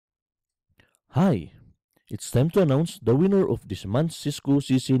Hi, it's time to announce the winner of this month's Cisco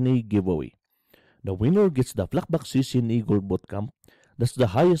CCNA giveaway. The winner gets the FLACKBOX'S CCNA Gold Bootcamp. That's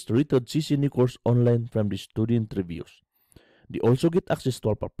the highest rated CCNA course online from the student reviews. They also get access to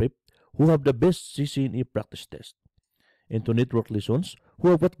AlphaPrep, who have the best CCNA practice test, and to network lessons, who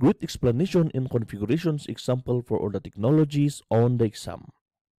have got great explanation and configurations example for all the technologies on the exam.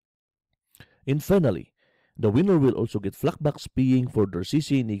 And finally, the winner will also get FLACKBOX'S paying for their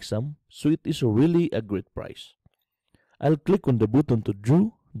CCNA exam, so it is really a great prize. I'll click on the button to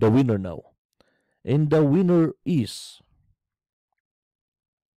draw the winner now. And the winner is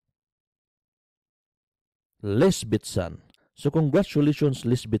Lisbeth-san. So congratulations,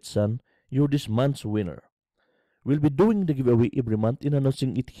 Lisbeth-san, you're this month's winner. We'll be doing the giveaway every month and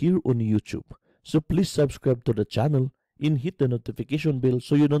announcing it here on YouTube. So please subscribe to the channel and hit the notification bell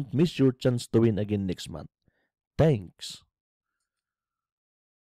so you don't miss your chance to win again next month. Thanks.